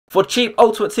For cheap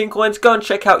Ultimate Team coins, go and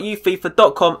check out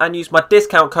ufifa.com and use my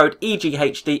discount code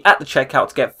EGHD at the checkout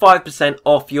to get 5%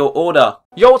 off your order.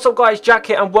 Yo, what's up guys, Jack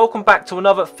here and welcome back to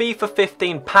another FIFA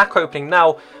 15 pack opening.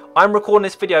 Now, I'm recording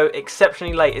this video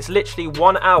exceptionally late. It's literally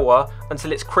 1 hour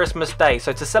until it's Christmas Day.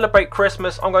 So to celebrate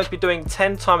Christmas, I'm going to be doing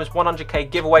 10 times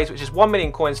 100k giveaways, which is 1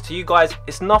 million coins to you guys.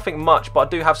 It's nothing much, but I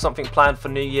do have something planned for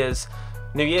New Year's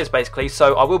basically,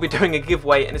 so I will be doing a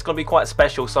giveaway and it's going to be quite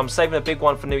special, so I'm saving a big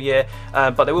one for New Year,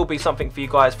 but there will be something for you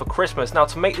guys for Christmas. Now,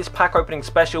 to make this pack opening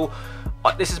special,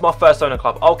 this is my first owner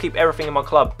club. I'll keep everything in my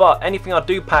club, but anything I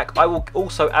do pack, I will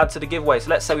also add to the giveaway. So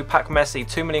let's say we pack Messi,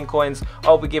 2 million coins,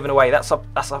 I'll be giving away. That's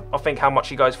I think how much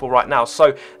he goes for right now.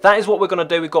 So that is what we're going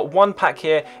to do. We've got 1 pack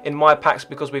here in my packs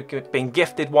because we've been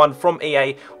gifted 1 from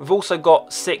EA. We've also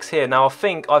got 6 here. Now, I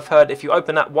think I've heard if you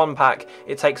open that 1 pack,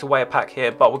 it takes away a pack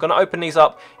here, but we're going to open these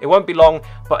up. It won't be long,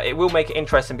 but it will make it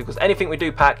interesting because anything we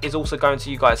do pack is also going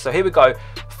to you guys. So here we go.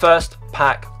 First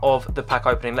pack of the pack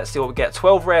opening. Let's see what we get.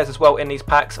 12 rares as well in these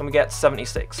packs, and we get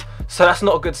 76. So that's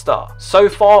not a good start. So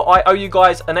far, I owe you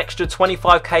guys an extra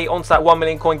 25k onto that 1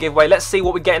 million coin giveaway. Let's see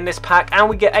what we get in this pack, and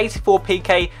we get 84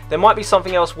 PK. There might be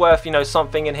something else worth, you know,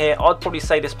 something in here. I'd probably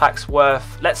say this pack's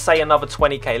worth, let's say, another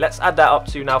 20k. Let's add that up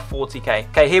to now 40k.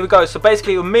 Okay, here we go. So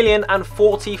basically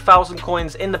 1,040,000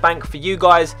 coins in the bank for you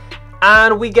guys.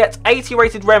 And we get 80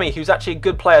 rated Remy, who's actually a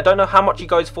good player. I don't know how much he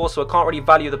goes for, so I can't really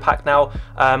value the pack now.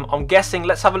 I'm guessing,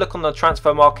 let's have a look on the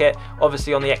transfer market,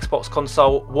 obviously on the Xbox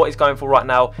console, what he's going for right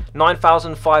now.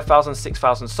 9,000, 5,000,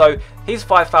 6,000. So he's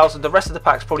 5,000. The rest of the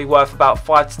pack's probably worth about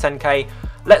 5 to 10k.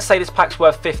 Let's say this pack's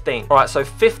worth 15. All right, so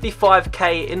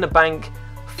 55k in the bank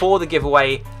for the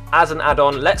giveaway as an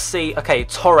add-on. Let's see. Okay,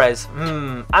 Torres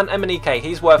and Emenike,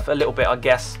 he's worth a little bit, I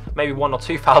guess, maybe 1,000 or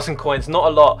 2,000 coins, not a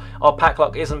lot. Our pack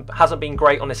luck hasn't been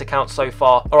great on this account so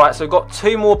far. All right, so we've got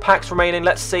 2 more packs remaining.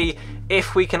 Let's see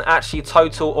if we can actually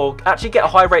total or actually get a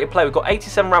high rated player. We've got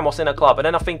 87 Ramos in a club, and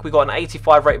then I think we got an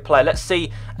 85 rated player. Let's see,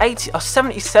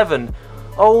 77.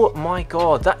 Oh my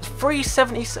god, that's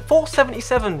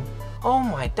 477. Oh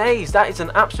my days, that is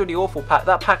an absolutely awful pack.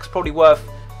 That pack's probably worth,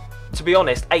 to be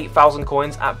honest, 8,000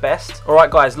 coins at best.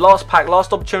 Alright guys, last pack,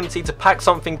 last opportunity to pack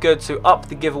something good to up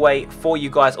the giveaway for you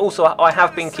guys. Also, I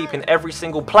have been keeping every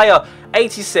single player.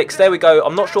 86, there we go.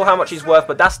 I'm not sure how much he's worth,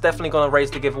 but that's definitely going to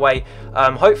raise the giveaway.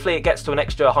 Hopefully it gets to an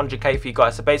extra 100k for you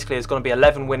guys. So basically there's going to be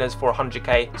 11 winners for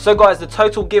 100k. So guys, the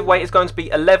total giveaway is going to be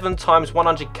 11 times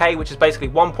 100k, which is basically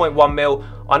 1.1 mil.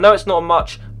 I know it's not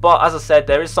much, but as I said,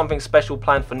 there is something special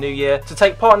planned for New Year. To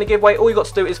take part in the giveaway, all you got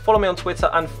to do is follow me on Twitter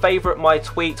and favourite my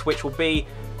tweet, which will be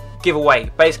giveaway.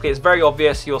 Basically, it's very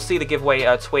obvious. You'll see the giveaway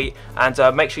tweet,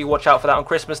 and make sure you watch out for that on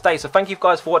Christmas Day. So thank you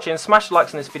guys for watching. Smash the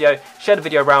likes on this video, share the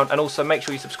video around, and also make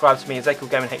sure you subscribe to me, Ezekiel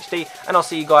Gaming HD, and I'll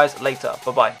see you guys later.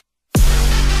 Bye-bye.